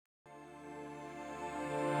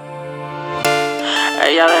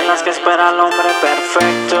Ella de las que espera al hombre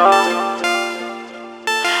perfecto,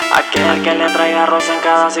 aquel que le traiga rosa en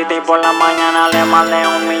cada cita y por la mañana le mande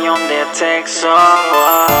 1.000.000 de textos.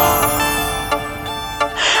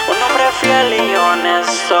 Un hombre fiel y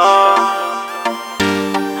honesto,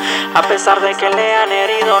 a pesar de que le han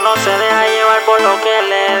herido, no se deja llevar por lo que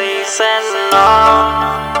le dicen,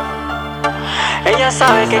 no. Ella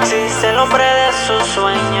sabe que existe el hombre de sus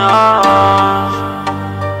sueños.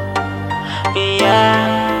 Yeah.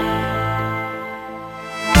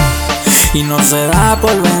 Y no se da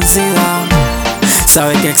por vencida,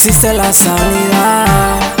 sabe que existe la salida.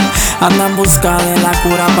 Anda en busca de la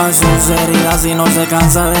cura para sus heridas y no se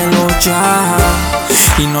cansa de luchar.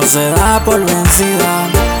 Y no se da por vencida,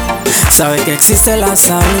 sabe que existe la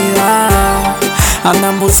salida. Anda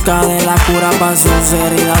en busca de la cura para sus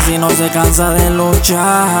heridas y no se cansa de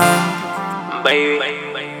luchar. Baby,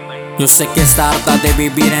 yo sé que está harta de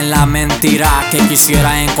vivir en la mentira, que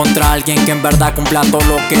quisiera encontrar a alguien que en verdad cumpla todo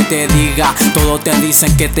lo que te diga. Todos te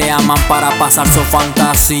dicen que te aman para pasar su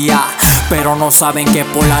fantasía, pero no saben que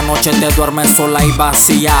por la noche te duermes sola y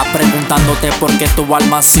vacía, preguntándote por qué tu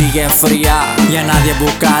alma sigue fría. Ya nadie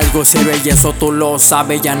busca algo serio y eso tú lo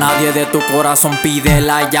sabes. Ya nadie de tu corazón pide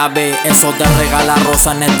la llave. Eso de regalar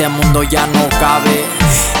rosa en este mundo ya no cabe.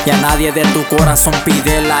 Ya nadie de tu corazón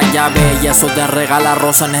pide la llave. Y eso de regalar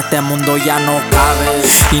rosa en este mundo ya no cabe.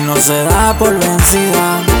 Y no se da por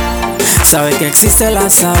vencida, sabe que existe la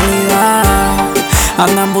salida.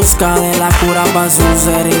 Anda en busca de la cura para sus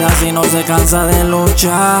heridas y no se cansa de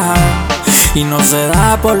luchar. Y no se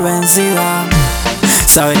da por vencida,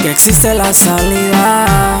 sabe que existe la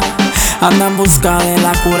salida. Anda en busca de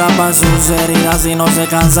la cura para sus heridas y no se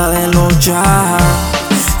cansa de luchar.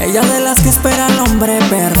 Ella de las que espera al hombre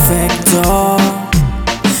perfecto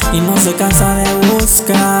y no se cansa de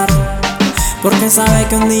buscar, porque sabe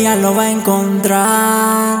que un día lo va a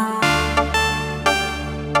encontrar.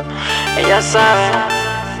 ella sabe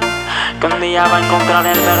que un día va a encontrar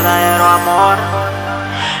el verdadero amor.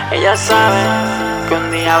 Ella sabe que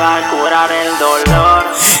un día va a curar el dolor.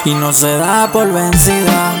 Y no se da por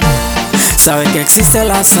vencida, sabe que existe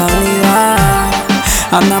la salida.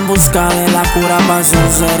 Anda en busca de la cura para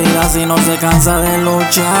sus heridas y no se cansa de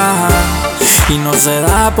luchar. Y no se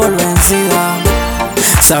da por vencida,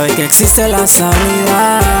 sabe que existe la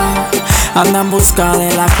salida. Anda en busca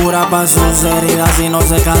de la cura para sus heridas y no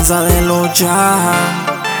se cansa de luchar.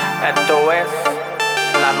 Esto es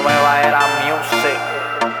la nueva era music.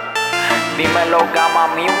 Dímelo, Gama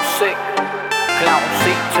Music,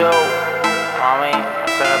 Clownsiito. Mami,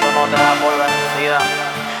 sé que tú no te das por vencida.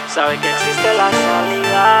 Sabe que existe la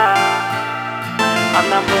salida.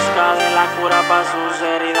 Anda en busca de la cura para sus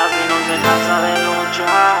heridas y no se cansa de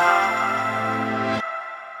luchar.